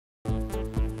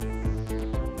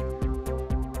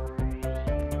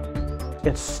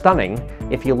it's stunning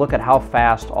if you look at how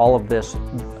fast all of this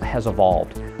has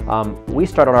evolved. We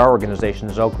started our organization,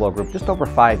 Zocalo Group, just over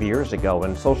 5 years ago,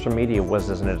 and social media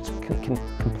was in its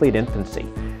complete infancy.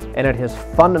 And it has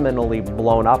fundamentally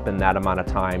blown up in that amount of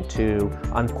time to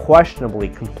unquestionably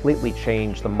completely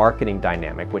change the marketing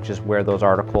dynamic, which is where those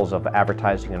articles of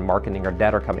advertising and marketing or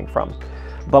debt are coming from.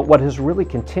 But what has really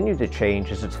continued to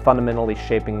change is it's fundamentally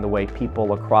shaping the way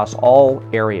people across all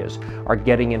areas are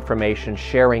getting information,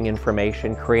 sharing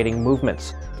information, creating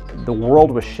movements. The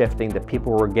world was shifting, that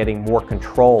people were getting more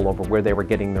control over where they were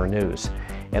getting their news.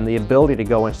 And the ability to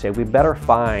go and say, we better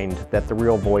find that the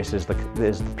real voice is the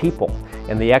people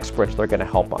and the experts that are going to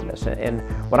help on this. And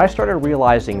when I started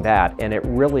realizing that, and it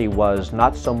really was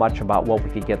not so much about what we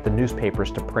could get the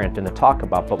newspapers to print and to talk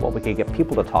about, but what we could get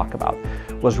people to talk about,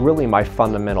 was really my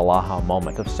fundamental aha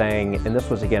moment of saying, and this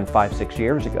was again 5-6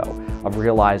 years ago, of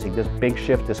realizing this big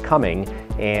shift is coming,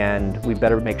 and we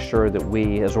better make sure that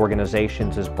we as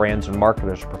organizations, as brands and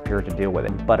marketers, are prepared to deal with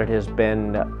it. But it has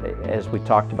been, as we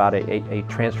talked about, a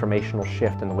transformational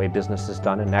shift in the way business is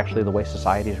done and actually the way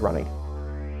society is running.